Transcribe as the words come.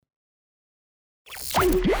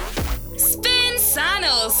Spin San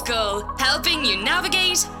Ollscoil, helping you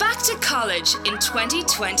navigate back to college in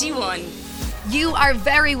 2021. You are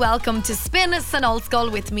very welcome to Spin San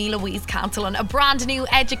Ollscoil with me, Louise Cantillon, a brand new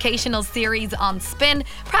educational series on spin,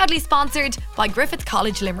 proudly sponsored by Griffith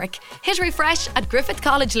College Limerick. Hit refresh at Griffith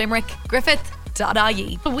College Limerick, griffith.ie.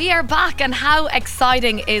 We are back, and how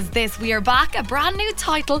exciting is this? We are back, a brand new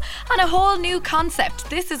title and a whole new concept.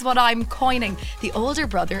 This is what I'm coining the older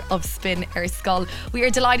brother of Spin Ollscoil. We are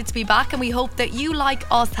delighted to be back, and we hope that you, like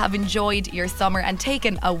us, have enjoyed your summer and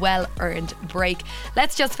taken a well-earned break.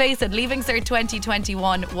 Let's just face it, Leaving Cert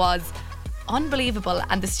 2021 was unbelievable,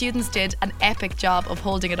 and the students did an epic job of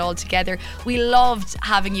holding it all together. We loved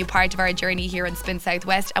having you part of our journey here in Spin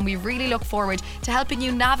Southwest, and we really look forward to helping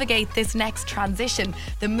you navigate this next transition,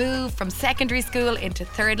 the move from secondary school into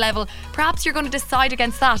third level. Perhaps you're going to decide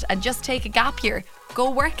against that and just take a gap year. Go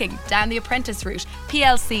working down the apprentice route,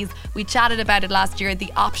 PLCs. We chatted about it last year. The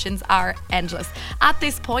options are endless. At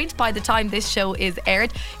this point, by the time this show is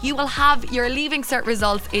aired, you will have your Leaving Cert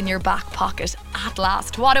results in your back pocket at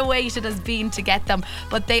last. What a wait it has been to get them,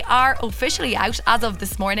 but they are officially out as of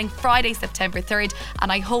this morning, Friday, September 3rd,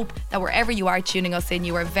 and I hope that wherever you are tuning us in,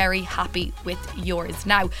 you are very happy with yours.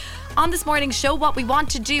 Now, on this morning's show, what we want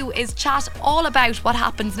to do is chat all about what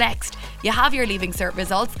happens next. You have your Leaving Cert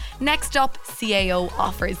results. Next up, CAO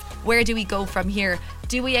offers. Where do we go from here?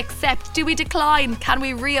 Do we accept? Do we decline? Can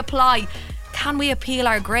we reapply? Can we appeal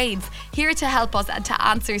our grades? Here to help us and to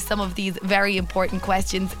answer some of these very important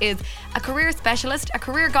questions is a career specialist, a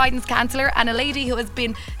career guidance counsellor, and a lady who has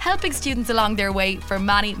been helping students along their way for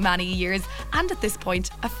many, many years, and at this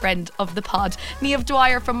point, a friend of the pod. Niamh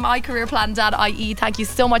Dwyer from mycareerplan.ie, thank you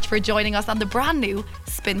so much for joining us on the brand new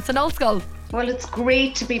Spin San Ollscoil. Well, it's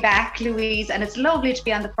great to be back, Louise, and it's lovely to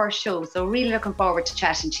be on the first show, so really looking forward to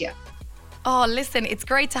chatting to you. Oh, listen, it's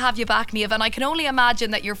great to have you back, Niamh, and I can only imagine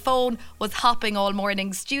that your phone was hopping all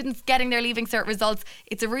morning. Students getting their Leaving Cert results.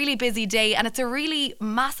 It's a really busy day, and it's a really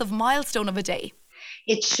massive milestone of a day.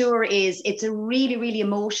 It sure is. It's a really, really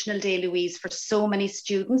emotional day, Louise, for so many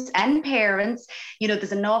students and parents. You know,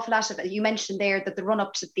 there's an awful lot of, you mentioned there that the run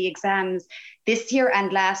up to the exams this year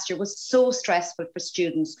and last year was so stressful for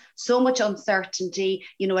students, so much uncertainty,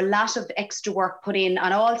 you know, a lot of extra work put in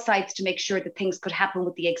on all sides to make sure that things could happen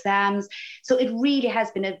with the exams. So it really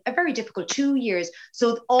has been a very difficult 2 years.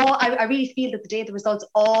 So I really feel that the day of the results,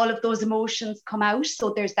 all of those emotions come out.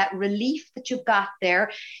 So there's that relief that you've got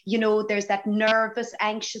there. You know, there's that nervous,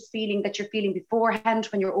 anxious feeling that you're feeling beforehand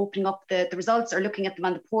when you're opening up the results or looking at them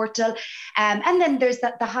on the portal. And then there's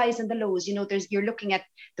the highs and the lows. You know, you're looking at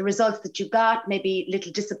the results that you got, maybe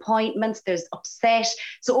little disappointments, there's upset.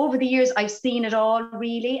 So over the years, I've seen it all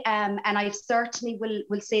really. And I certainly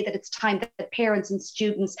will say that it's time that parents and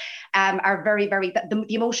students are very, very, the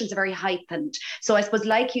emotions are very heightened. So I suppose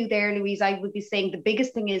like you there, Louise, I would be saying the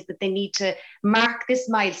biggest thing is that they need to mark this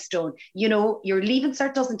milestone. You know, your Leaving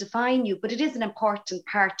Cert doesn't define you, but it is an important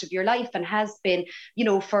part of your life and has been, you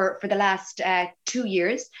know, for the last 2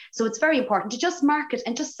 years. So it's very important to just mark it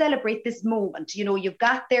and just celebrate this moment. You know, you've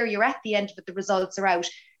got there, you're at the end of it, the results are out,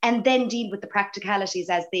 and then deal with the practicalities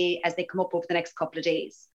as they come up over the next couple of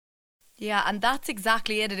days. Yeah, and that's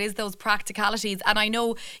exactly it. It is those practicalities. And I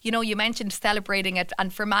know, you know, you mentioned celebrating it.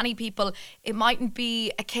 And for many people, it mightn't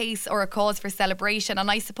be a case or a cause for celebration.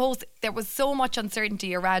 And I suppose there was so much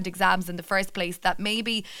uncertainty around exams in the first place that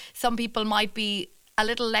maybe some people might be a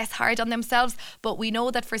little less hard on themselves. But we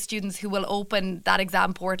know that for students who will open that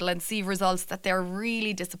exam portal and see results that they're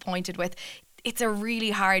really disappointed with, it's a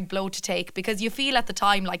really hard blow to take because you feel at the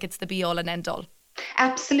time like it's the be all and end all.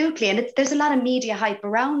 Absolutely. And there's a lot of media hype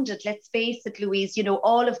around it. Let's face it, Louise, you know,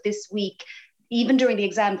 all of this week, even during the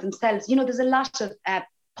exams themselves, you know, there's a lot of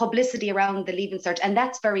publicity around the Leaving Cert, and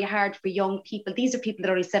that's very hard for young people. These are people that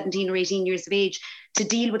are only 17 or 18 years of age to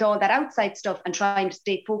deal with all that outside stuff and trying to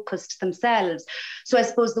stay focused themselves. So I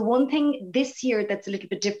suppose the one thing this year that's a little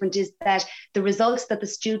bit different is that the results that the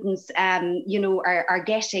students are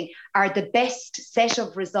getting are the best set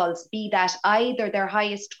of results, be that either their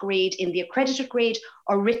highest grade in the accredited grade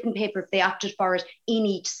or written paper if they opted for it in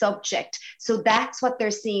each subject. So that's what they're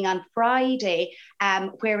seeing on Friday,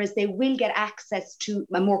 whereas they will get access to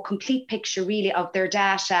a more complete picture really of their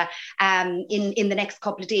data in the next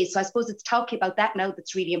couple of days. So I suppose it's talking about that now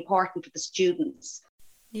that's really important for the students.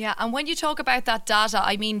 Yeah, and when you talk about that data,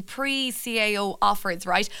 I mean pre-CAO offers,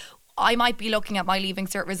 right? I might be looking at my Leaving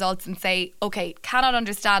Cert results and say, okay, cannot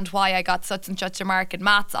understand why I got such and such a mark in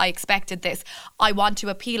maths. I expected this. I want to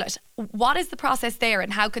appeal it. What is the process there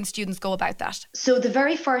and how can students go about that? So the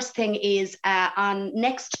very first thing is on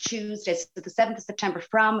next Tuesday, so the 7th of September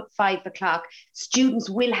from 5 o'clock, students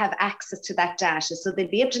will have access to that data. So they'll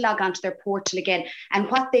be able to log onto their portal again. And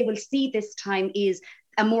what they will see this time is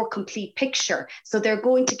a more complete picture. So they're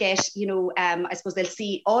going to get, I suppose they'll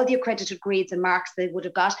see all the accredited grades and marks they would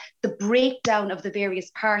have got, the breakdown of the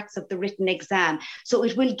various parts of the written exam. So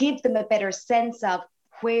it will give them a better sense of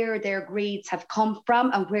where their grades have come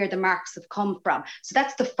from and where the marks have come from. So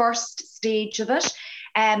that's the first stage of it.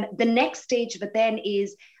 The next stage of it then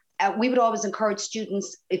is we would always encourage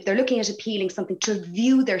students, if they're looking at appealing something, to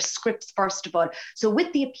view their scripts first of all. So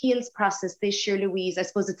with the appeals process this year, Louise, I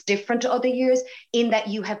suppose it's different to other years in that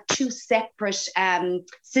you have two separate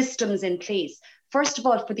systems in place. First of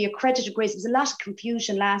all, for the accredited grades, there was a lot of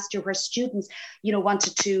confusion last year where students,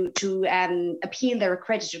 wanted to appeal their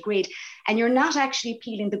accredited grade. And you're not actually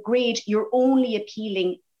appealing the grade, you're only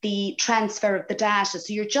appealing the transfer of the data.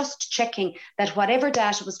 So you're just checking that whatever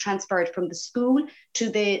data was transferred from the school to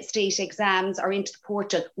the state exams or into the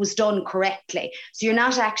portal was done correctly. So you're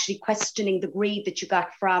not actually questioning the grade that you got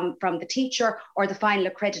from the teacher or the final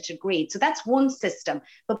accredited grade. So that's one system.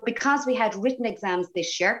 But because we had written exams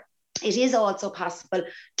this year, it is also possible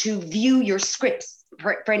to view your scripts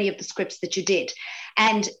for any of the scripts that you did.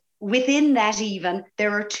 And within that even,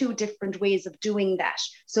 there are two different ways of doing that.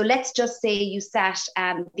 So let's just say you sat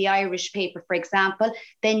the Irish paper, for example,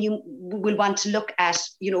 then you will want to look at,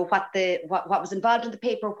 what was involved in the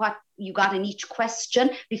paper, what you got in each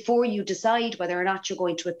question before you decide whether or not you're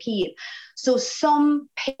going to appeal. So some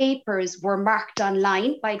papers were marked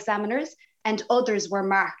online by examiners, and others were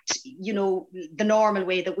marked, the normal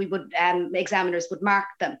way that we would, examiners would mark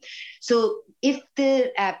them. So if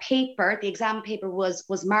the the exam paper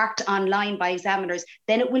was marked online by examiners,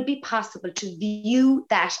 then it will be possible to view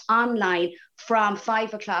that online from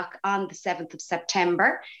 5 o'clock on the 7th of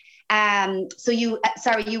September. So you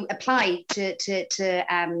apply to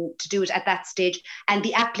do it at that stage, and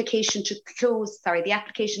the application closes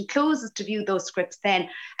to view those scripts then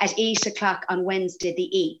at 8 o'clock on Wednesday the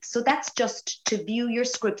 8th. So that's just to view your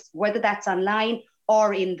scripts, whether that's online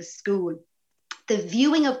or in the school. The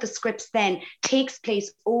viewing of the scripts then takes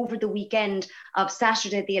place over the weekend of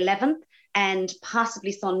Saturday the 11th and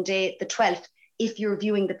possibly Sunday the 12th, if you're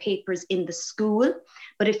viewing the papers in the school.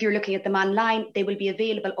 But if you're looking at them online, they will be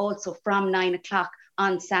available also from 9 o'clock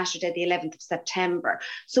on Saturday, the 11th of September.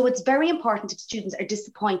 So it's very important if students are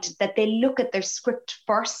disappointed that they look at their script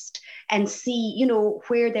first and see,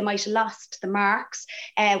 where they might have lost the marks,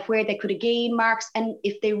 where they could have gained marks. And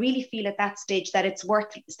if they really feel at that stage that it's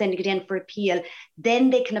worth sending it in for appeal, then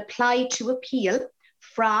they can apply to appeal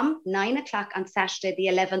from 9 o'clock on Saturday the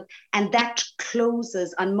 11th, and that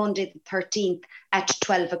closes on Monday the 13th at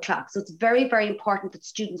 12 o'clock. So it's very, very important that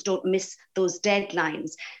students don't miss those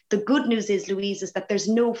deadlines. The good news is, Louise, is that there's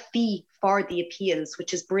no fee for the appeals,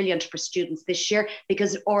 which is brilliant for students this year,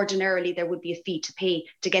 because ordinarily there would be a fee to pay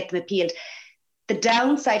to get them appealed. The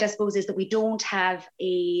downside, I suppose, is that we don't have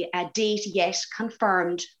a date yet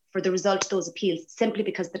confirmed for the result of those appeals, simply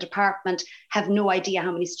because the department have no idea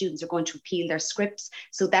how many students are going to appeal their scripts.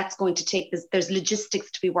 So that's going to take there's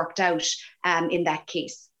logistics to be worked out in that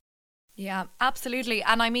case. Yeah, absolutely.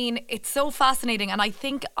 And I mean, it's so fascinating. And I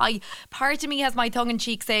think part of me has my tongue in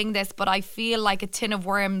cheek saying this, but I feel like a tin of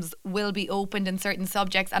worms will be opened in certain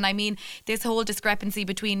subjects. And I mean, this whole discrepancy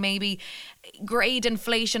between maybe grade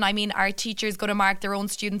inflation. I mean, are teachers going to mark their own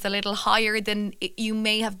students a little higher than you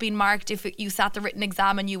may have been marked if you sat the written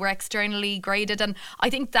exam and you were externally graded? And I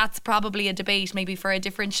think that's probably a debate maybe for a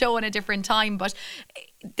different show and a different time. But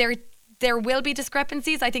there will be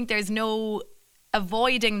discrepancies. I think there's no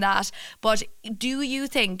avoiding that. But do you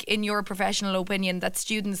think, in your professional opinion, that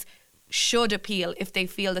students should appeal if they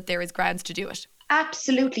feel that there is grounds to do it?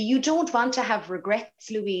 Absolutely. You don't want to have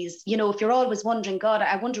regrets, Louise. If you're always wondering, God,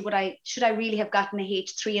 I wonder should I really have gotten a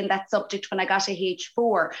H3 in that subject when I got a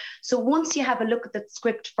H4? So once you have a look at the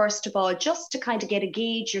script, first of all, just to kind of get a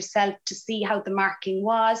gauge yourself to see how the marking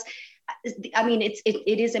was. I mean,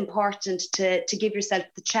 it is important to give yourself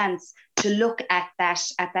the chance to look at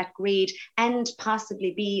that grade and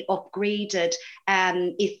possibly be upgraded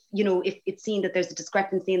if it's seen that there's a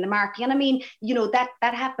discrepancy in the marking. And I mean, that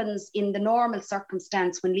happens in the normal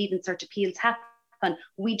circumstance when Leaving Cert appeals happen.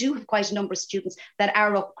 We do have quite a number of students that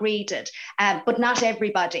are upgraded, but not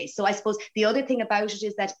everybody. So I suppose the other thing about it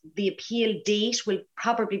is that the appeal date will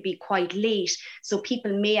probably be quite late. So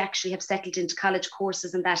people may actually have settled into college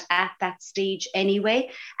courses and that at that stage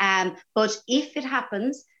anyway. But if it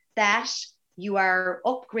happens, that you are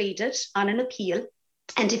upgraded on an appeal.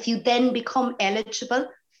 And if you then become eligible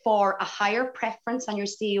for a higher preference on your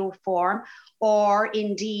CAO form, or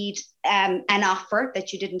indeed an offer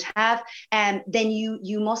that you didn't have, then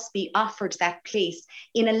you must be offered that place.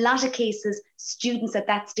 In a lot of cases, students at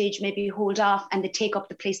that stage maybe hold off and they take up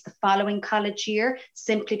the place the following college year,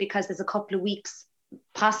 simply because there's a couple of weeks,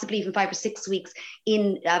 possibly even 5 or 6 weeks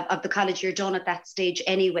of the college year done at that stage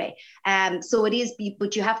anyway. So it is,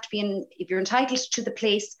 but you have to be in, if you're entitled to the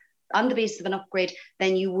place on the basis of an upgrade,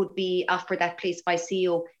 then you would be offered that place by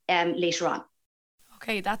CAO later on.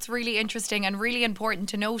 Okay, that's really interesting and really important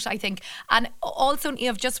to note, I think. And also, you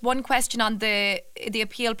have just one question on the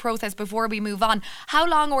appeal process before we move on. How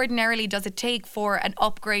long ordinarily does it take for an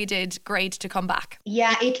upgraded grade to come back?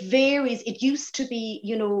 Yeah, it varies. It used to be,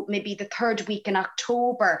 maybe the third week in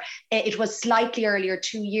October. It was slightly earlier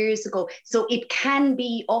 2 years ago. So it can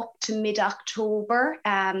be up to mid-October.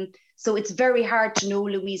 So it's very hard to know,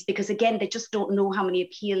 Louise, because again, they just don't know how many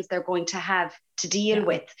appeals they're going to have to deal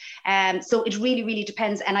with. So it really, really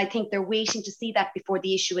depends. And I think they're waiting to see that before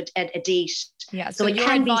they issue a date. Yeah. So it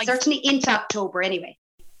can be certainly into October anyway.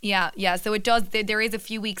 Yeah. So it does, there is a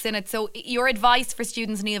few weeks in it. So your advice for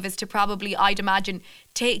students, Niamh, is to probably, I'd imagine,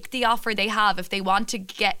 take the offer they have if they want to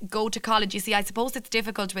go to college. You see, I suppose it's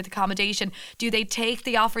difficult with accommodation. Do they take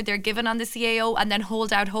the offer they're given on the CAO and then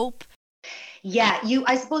hold out hope? Yeah,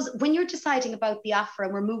 I suppose when you're deciding about the offer,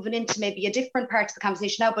 and we're moving into maybe a different part of the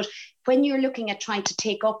conversation now, but when you're looking at trying to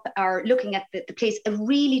take up or looking at the place, it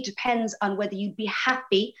really depends on whether you'd be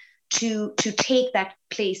happy to take that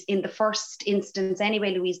place in the first instance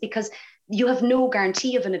anyway, Louise, because you have no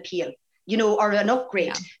guarantee of an appeal, or an upgrade.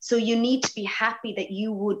 Yeah. So you need to be happy that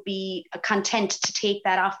you would be content to take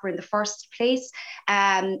that offer in the first place.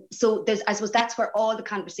 So I suppose that's where all the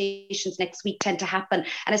conversations next week tend to happen.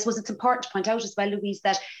 And I suppose it's important to point out as well, Louise,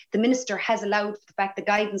 that the Minister has allowed for the fact that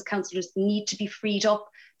guidance counsellors need to be freed up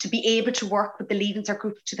to be able to work with the Leaving Cert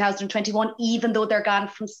Group of 2021, even though they're gone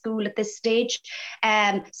from school at this stage.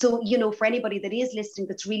 So, for anybody that is listening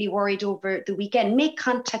that's really worried over the weekend, make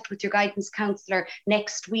contact with your guidance counsellor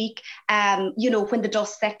next week, when the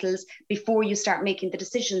dust settles, before you start making the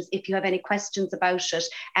decisions, if you have any questions about it,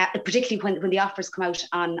 particularly when the offers come out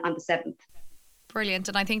on the 7th. Brilliant.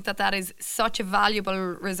 And I think that is such a valuable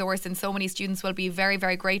resource, and so many students will be very,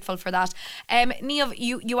 very grateful for that. Niamh,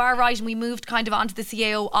 you are right, and we moved kind of onto the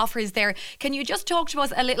CAO offers there. Can you just talk to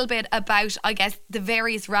us a little bit about, I guess, the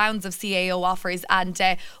various rounds of CAO offers and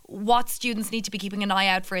what students need to be keeping an eye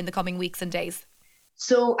out for in the coming weeks and days?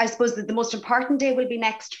 So I suppose that the most important day will be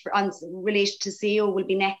next on relation to CAO will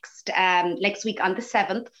be next week on the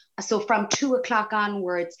 7th. So from 2:00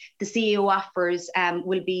 onwards, the CAO offers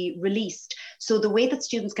will be released. So the way that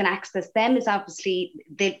students can access them is obviously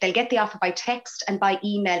they'll get the offer by text and by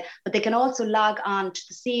email, but they can also log on to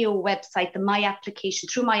the CAO website, through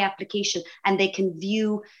My Application, and they can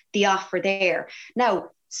view the offer there. Now,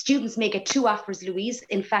 students may get 2 offers, Louise.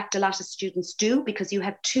 In fact, a lot of students do, because you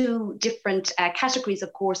have 2 different categories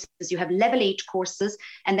of courses. You have level 8 courses,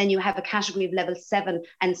 and then you have a category of level 7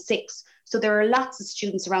 and 6. So there are lots of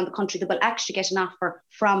students around the country that will actually get an offer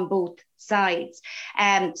from both sides.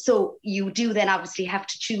 So you do then obviously have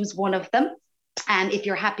to choose one of them. If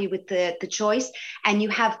you're happy with the choice, and you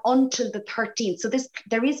have until the 13th. So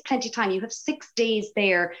there is plenty of time. You have 6 days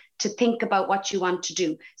there to think about what you want to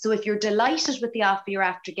do. So if you're delighted with the offer you're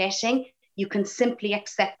after getting, you can simply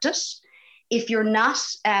accept it. If you're not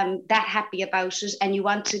that happy about it and you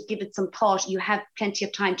want to give it some thought, you have plenty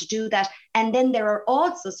of time to do that. And then there are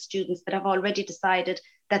also students that have already decided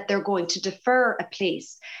that they're going to defer a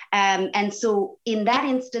place. And so in that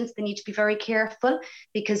instance, they need to be very careful,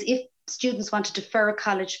 because if students want to defer a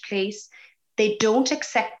college place, they don't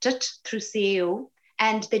accept it through CAO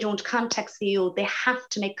and they don't contact CAO. They have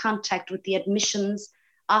to make contact with the admissions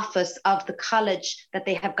office of the college that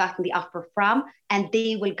they have gotten the offer from, and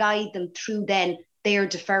they will guide them through then their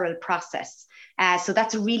deferral process. So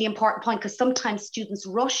that's a really important point, because sometimes students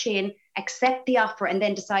rush in, accept the offer, and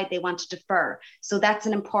then decide they want to defer. So that's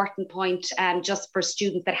an important point, just for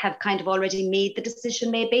students that have kind of already made the decision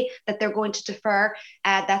maybe that they're going to defer.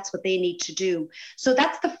 That's what they need to do. So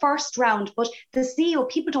that's the first round. But the CAO,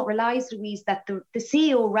 people don't realise, Louise, that the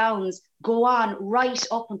CAO rounds go on right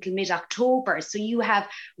up until mid-October. So you have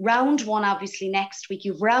round 1 obviously next week.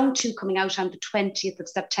 You've round 2 coming out on the 20th of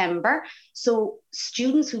September. So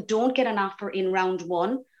students who don't get an offer in round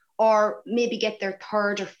 1, or maybe get their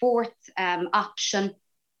 3rd or 4th option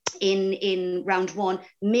in round 1,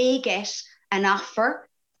 may get an offer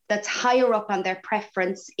that's higher up on their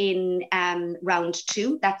preference in round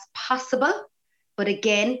 2. That's possible, But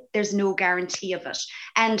again, there's no guarantee of it.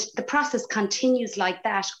 And the process continues like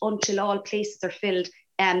that until all places are filled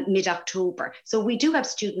mid-October. So we do have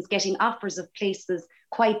students getting offers of places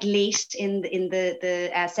quite late in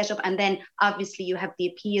the setup. And then obviously you have the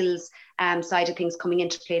appeals side of things coming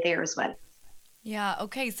into play there as well. Yeah,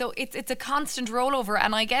 okay. So it's a constant rollover,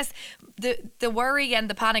 and I guess the worry and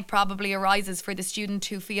the panic probably arises for the student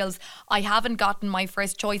who feels, I haven't gotten my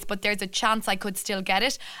first choice, but there's a chance I could still get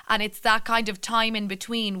it. And it's that kind of time in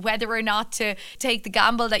between, whether or not to take the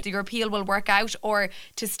gamble that your appeal will work out or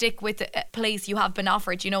to stick with a place you have been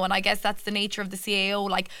offered, you know. And I guess that's the nature of the CAO.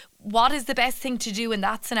 Like, what is the best thing to do in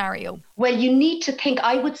that scenario? Well, you need to think,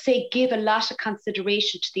 I would say, give a lot of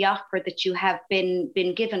consideration to the offer that you have been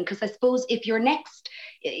given. Because I suppose if your next,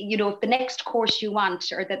 if the next course you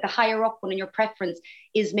want, or that the higher up one in your preference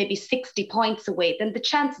is maybe 60 points away, then the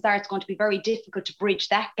chances are it's going to be very difficult to bridge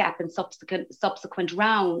that gap in subsequent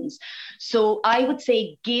rounds. So I would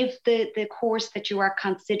say give the course that you are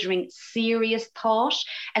considering serious thought.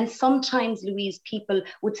 And sometimes, Louise, people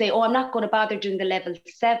would say, oh, I'm not going to bother doing the level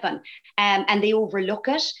 7, and they overlook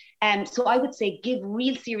it. So I would say give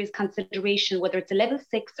real serious consideration, whether it's a level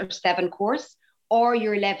 6 or 7 course, or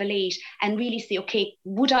your level 8, and really say, okay,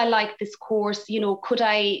 would I like this course? Could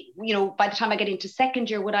I, by the time I get into second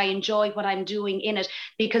year, would I enjoy what I'm doing in it?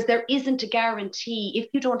 Because there isn't a guarantee. If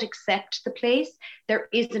you don't accept the place, there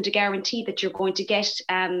isn't a guarantee that you're going to get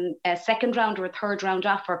a second round or a third round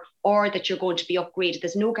offer, or that you're going to be upgraded.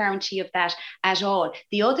 There's no guarantee of that at all.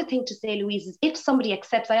 The other thing to say, Louise, is if somebody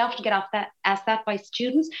accepts, I often get asked that by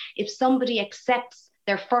students, if somebody accepts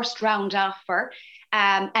their first round offer,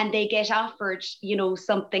 and they get offered,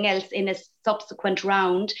 something else in a subsequent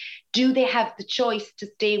round, do they have the choice to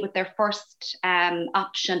stay with their first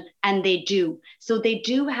option? And they do. So they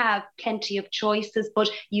do have plenty of choices, but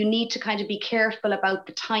you need to kind of be careful about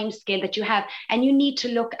the time scale that you have. And you need to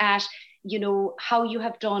look at, how you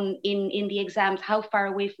have done in the exams, how far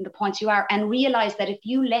away from the points you are, and realize that if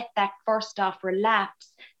you let that first offer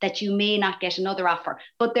lapse, that you may not get another offer.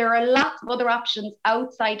 But there are lots of other options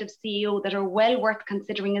outside of CAO that are well worth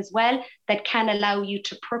considering as well, that can allow you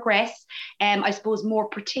to progress. I suppose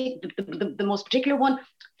the most particular one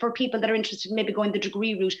for people that are interested in maybe going the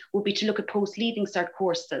degree route would be to look at post-leaving cert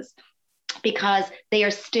courses, because they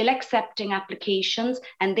are still accepting applications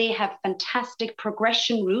and they have fantastic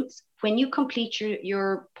progression routes. When you complete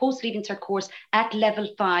your post-leaving cert course at level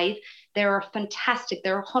 5, there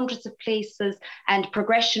are hundreds of places and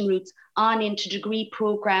progression routes on into degree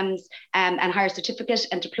programs and higher certificate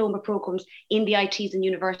and diploma programs in the ITs and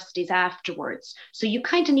universities afterwards. So you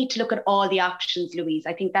kind of need to look at all the options, Louise.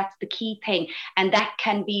 I think that's the key thing. And that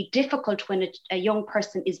can be difficult when a young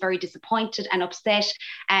person is very disappointed and upset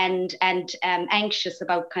and anxious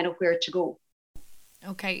about kind of where to go.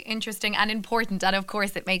 Okay, interesting and important, and of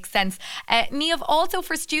course it makes sense. Niamh, also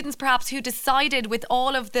for students perhaps who decided with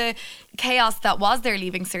all of the chaos that was their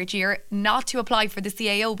leaving cert year not to apply for the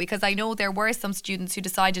CAO, because I know there were some students who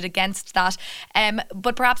decided against that,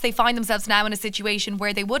 but perhaps they find themselves now in a situation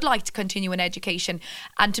where they would like to continue in education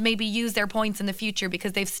and to maybe use their points in the future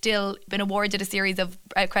because they've still been awarded a series of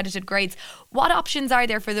accredited grades. What options are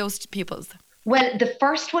there for those pupils? Well, the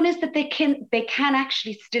first one is that they can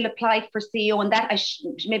actually still apply for CAO, and that I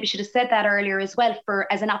maybe should have said that earlier as well,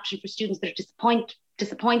 as an option for students that are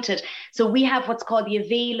disappointed. So we have what's called the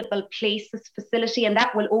Available Places facility, and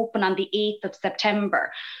that will open on the 8th of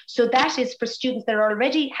September. So that is for students that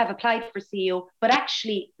already have applied for CAO, but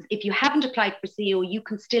actually, if you haven't applied for CAO, you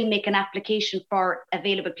can still make an application for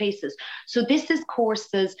Available Places. So this is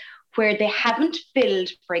courses where they haven't filled,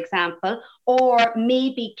 for example, or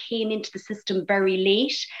maybe came into the system very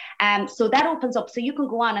late. So that opens up. So you can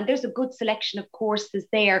go on, and there's a good selection of courses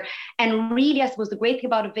there. And really, I suppose the great thing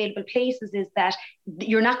about Available Places is that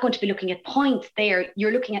you're not going to be looking at points there.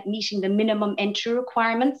 You're looking at meeting the minimum entry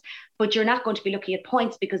requirements, but you're not going to be looking at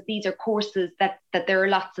points because these are courses that there are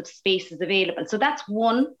lots of spaces available. So that's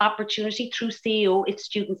one opportunity through CAO if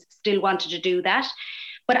students still wanted to do that.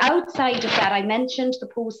 But outside of that, I mentioned the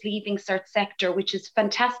post-leaving cert sector, which is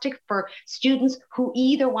fantastic for students who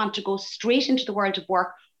either want to go straight into the world of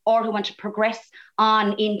work or who want to progress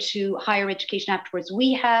on into higher education afterwards.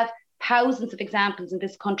 We have thousands of examples in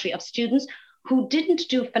this country of students who didn't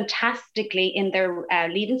do fantastically in their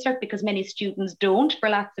leaving cert, because many students don't for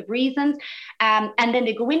lots of reasons. And then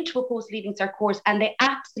they go into a post-leaving cert course and they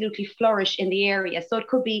absolutely flourish in the area. So it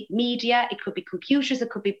could be media, it could be computers,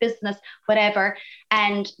 it could be business, whatever.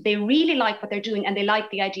 And they really like what they're doing and they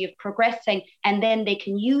like the idea of progressing. And then they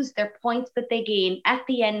can use their points that they gain at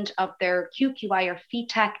the end of their QQI or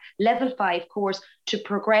FETAC level 5 course to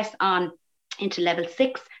progress on into level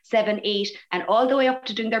 6, 7, 8, and all the way up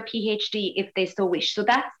to doing their PhD if they so wish. So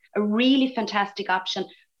that's a really fantastic option.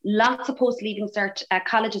 Lots of post-leaving cert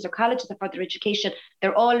colleges of further education,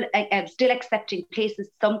 they're all still accepting places.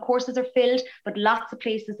 Some courses are filled, but lots of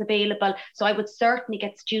places available. So I would certainly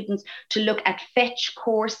get students to look at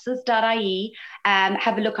fetchcourses.ie,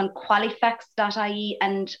 have a look on qualifax.ie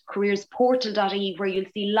and careersportal.ie, where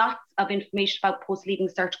you'll see lots of information about post-leaving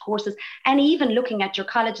cert courses, and even looking at your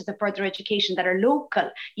colleges of further education that are local.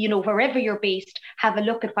 Wherever you're based, have a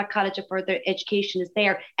look at what college of further education is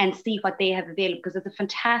there and see what they have available, because it's a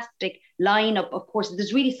fantastic lineup of courses.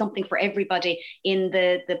 There's really something for everybody in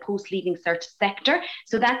the post-leaving cert sector.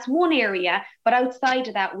 So that's one area. But outside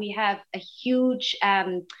of that, we have a huge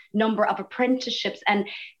number of apprenticeships. And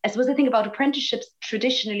I suppose the thing about apprenticeships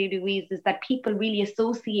traditionally, Louise, is that people really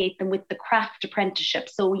associate them with the craft apprenticeship.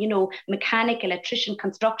 So, mechanic, electrician,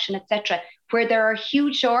 construction, etc., where there are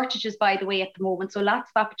huge shortages, by the way, at the moment. So lots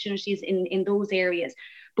of opportunities in those areas.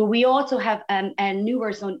 But we also have a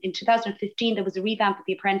newer zone. In 2015, there was a revamp of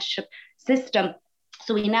the apprenticeship system.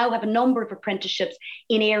 So we now have a number of apprenticeships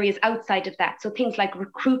in areas outside of that. So things like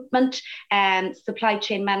recruitment, supply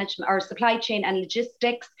chain management, or supply chain and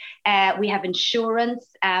logistics. We have insurance,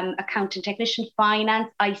 accounting technician, finance,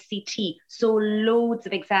 ICT. So loads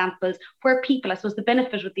of examples where people, I suppose the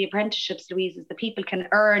benefit with the apprenticeships, Louise, is that people can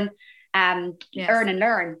earn and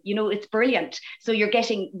learn. It's brilliant. So you're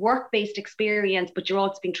getting work-based experience, but you're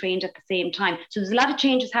also being trained at the same time. So there's a lot of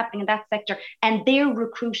changes happening in that sector, and they're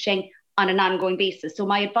recruiting on an ongoing basis. So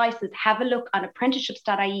my advice is have a look on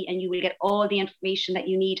apprenticeships.ie and you will get all the information that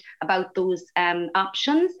you need about those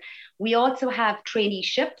options. We also have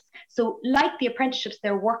traineeships. So like the apprenticeships,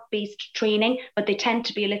 they're work-based training, but they tend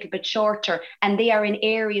to be a little bit shorter, and they are in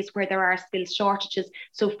areas where there are skills shortages.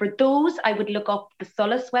 So for those, I would look up the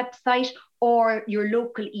SOLAS website or your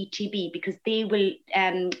local ETB, because they will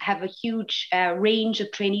have a huge range of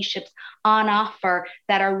traineeships on offer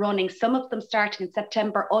that are running, some of them starting in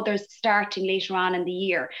September, others starting later on in the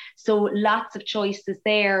year. So lots of choices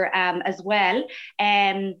there as well.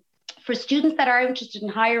 For students that are interested in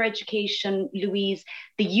higher education, Louise,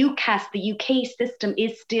 the UCAS, the UK system,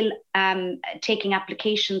 is still taking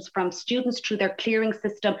applications from students through their clearing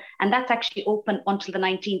system, and that's actually open until the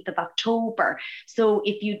 19th of October. So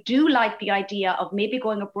if you do like the idea of maybe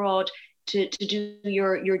going abroad to do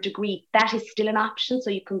your degree, that is still an option. So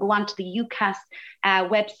you can go onto the UCAS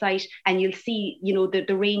website and you'll see,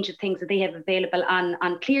 the range of things that they have available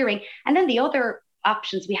on clearing. And then the other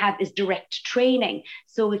options we have is direct training.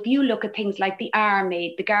 So if you look at things like the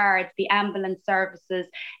Army, the Guards, the ambulance services,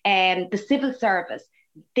 the civil service,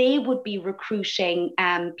 they would be recruiting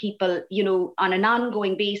people, on an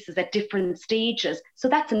ongoing basis at different stages. So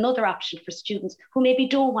that's another option for students who maybe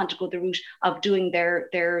don't want to go the route of doing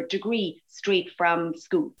their degree straight from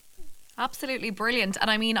school. Absolutely brilliant.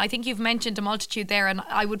 And I mean, I think you've mentioned a multitude there, and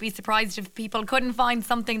I would be surprised if people couldn't find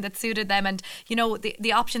something that suited them. And,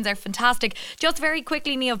 the options are fantastic. Just very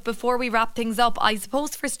quickly, Niamh, before we wrap things up, I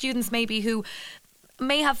suppose for students maybe who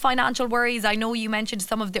may have financial worries, I know you mentioned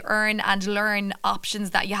some of the earn and learn options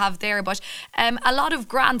that you have there, but a lot of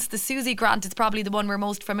grants, the Susie grant is probably the one we're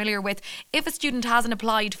most familiar with. If a student hasn't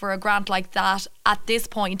applied for a grant like that at this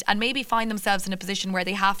point and maybe find themselves in a position where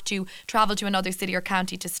they have to travel to another city or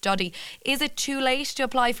county to study, is it too late to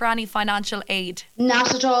apply for any financial aid?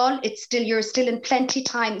 Not at all. You're still in plenty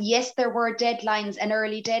time. Yes, there were deadlines, an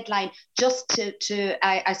early deadline, just to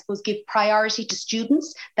I suppose give priority to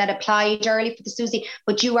students that applied early for the Susie.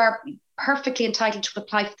 But you are perfectly entitled to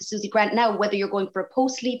apply for the Susie grant now, whether you're going for a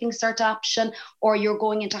post-leaving cert option or you're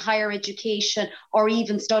going into higher education or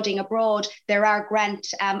even studying abroad. There are grant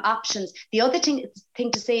options. The other thing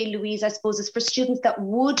to say, Louise, I suppose, is for students that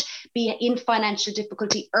would be in financial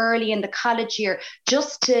difficulty early in the college year,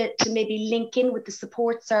 just to maybe link in with the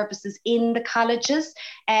support services in the colleges.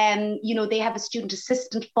 They have a student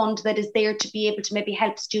assistance fund that is there to be able to maybe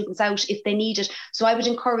help students out if they need it. So I would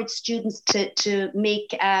encourage students to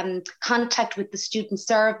make contact with the student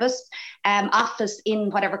service office in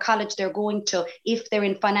whatever college they're going to if they're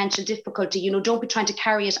in financial difficulty. Don't be trying to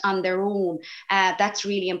carry it on their own. That's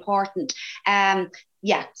really important.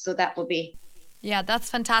 So that will be. Yeah, that's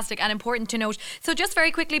fantastic and important to note. So just very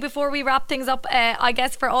quickly before we wrap things up, I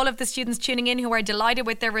guess for all of the students tuning in who are delighted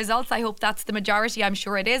with their results, I hope that's the majority, I'm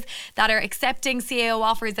sure it is, that are accepting CAO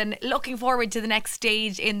offers and looking forward to the next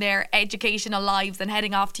stage in their educational lives and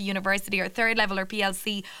heading off to university or third level or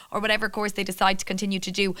PLC or whatever course they decide to continue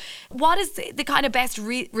to do. What is the kind of best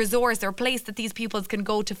resource or place that these pupils can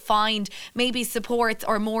go to find maybe support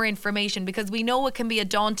or more information? Because we know it can be a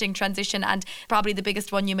daunting transition, and probably the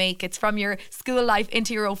biggest one you make, it's from your school school life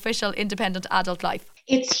into your official independent adult life?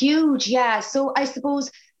 It's huge, yeah. So I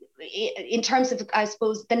suppose in terms of,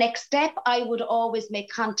 the next step, I would always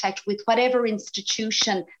make contact with whatever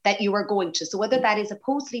institution that you are going to. So whether that is a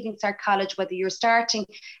post-leaving cert college, whether you're starting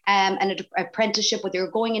an apprenticeship, whether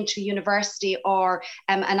you're going into university or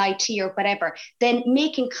an IT or whatever, then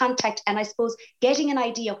making contact and I suppose getting an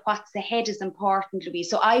idea of what's ahead is important,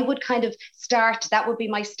 Louise. So I would kind of that would be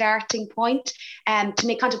my starting point to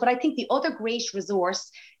make contact. But I think the other great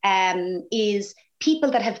resource is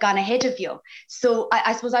people that have gone ahead of you. So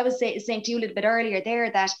I suppose I was saying to you a little bit earlier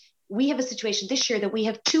there that we have a situation this year that we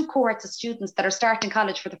have 2 cohorts of students that are starting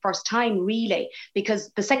college for the first time, really,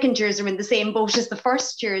 because the second years are in the same boat as the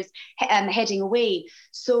first years heading away.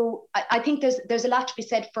 So I think there's a lot to be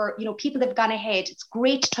said for, people that have gone ahead. It's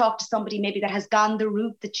great to talk to somebody maybe that has gone the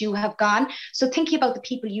route that you have gone. So thinking about the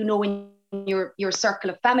people in your circle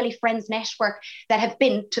of family, friends, network that have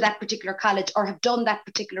been to that particular college or have done that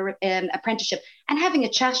particular apprenticeship, and having a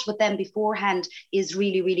chat with them beforehand is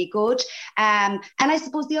really, really good. And I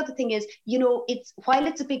suppose the other thing is, while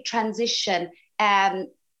it's a big transition,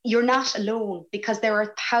 you're not alone because there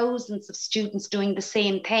are thousands of students doing the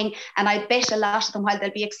same thing. And I bet a lot of them, while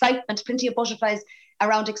there'll be excitement, plenty of butterflies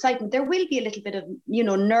around excitement, there will be a little bit of,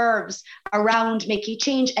 nerves around making a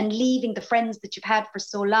change and leaving the friends that you've had for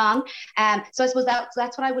so long. So I suppose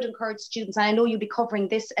that's what I would encourage students. And I know you'll be covering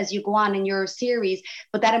this as you go on in your series,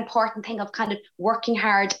 but that important thing of kind of working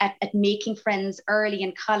hard at making friends early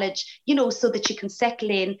in college, so that you can settle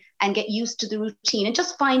in and get used to the routine and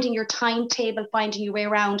just finding your timetable, finding your way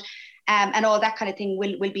around. And all that kind of thing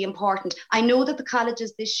will be important. I know that the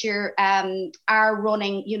colleges this year are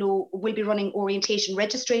running, will be running orientation,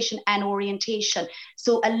 registration and orientation.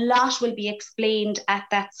 So a lot will be explained at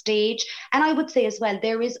that stage. And I would say as well,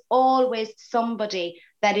 there is always somebody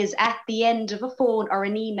that is at the end of a phone or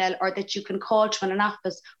an email or that you can call to in an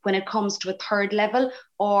office when it comes to a third level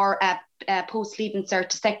or a post-leaving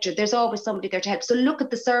cert sector. There's always somebody there to help. So look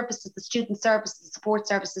at the services, the student services, support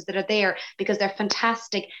services that are there, because they're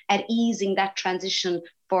fantastic at easing that transition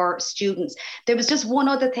for students. There was just one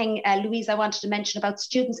other thing, Louise, I wanted to mention about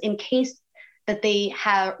students in case that they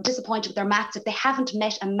have disappointed with their maths, if they haven't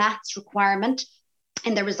met a maths requirement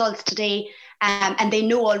in their results today, and they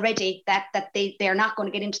know already that they are not going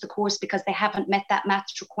to get into the course because they haven't met that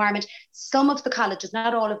maths requirement. Some of the colleges,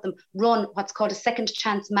 not all of them, run what's called a second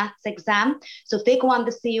chance maths exam. So if they go on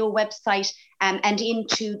the CO website and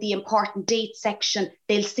into the important dates section,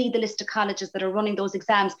 they'll see the list of colleges that are running those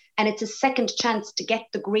exams, and it's a second chance to get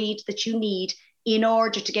the grade that you need in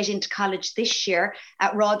order to get into college this year,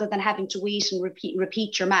 rather than having to wait and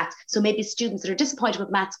repeat your maths. So maybe students that are disappointed with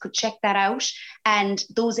maths could check that out, and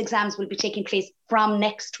those exams will be taking place from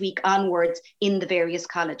next week onwards in the various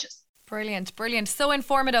colleges. Brilliant. So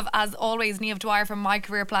informative as always. Niamh Dwyer from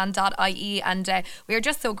mycareerplan.ie, and we are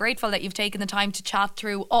just so grateful that you've taken the time to chat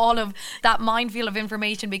through all of that minefield of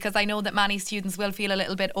information, because I know that many students will feel a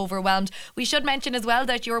little bit overwhelmed. We should mention as well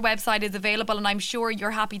that your website is available, and I'm sure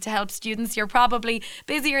you're happy to help students. You're probably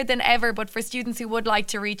busier than ever, but for students who would like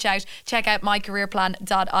to reach out, check out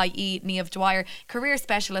mycareerplan.ie. Niamh Dwyer, career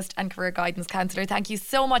specialist and career guidance counsellor, thank you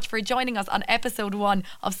so much for joining us on episode 1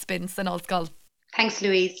 of Spin San Ollscoil. Thanks,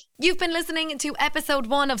 Louise. You've been listening to episode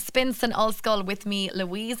 1 of Spin San Ollscoil with me,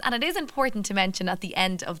 Louise, and it is important to mention at the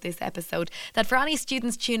end of this episode that for any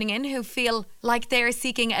students tuning in who feel like they're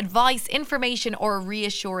seeking advice, information or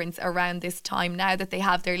reassurance around this time now that they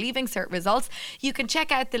have their Leaving Cert results, you can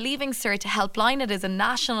check out the Leaving Cert helpline. It is a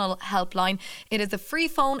national helpline. It is a free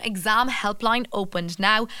phone exam helpline opened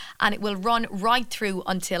now, and it will run right through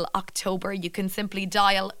until October. You can simply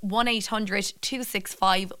dial 1800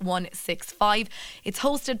 265 165. It's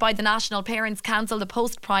hosted by the National Parents Council, the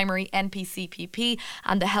Post-Primary NPCPP,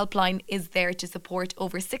 and the helpline is there to support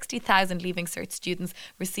over 60,000 Leaving Cert students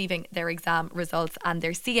receiving their exam results and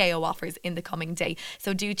their CAO offers in the coming day.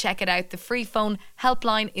 So do check it out. The free phone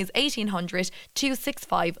helpline is 1800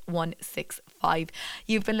 265 165.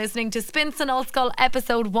 You've been listening to Spin San Ollscoil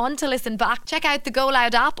episode 1. To listen back, check out the Go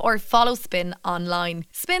Loud app or follow Spin online.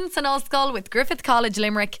 Spin San Ollscoil with Griffith College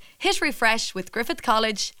Limerick. Hit refresh with Griffith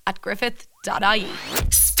College at griffith.ie.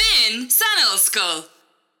 Spin San Ollscoil.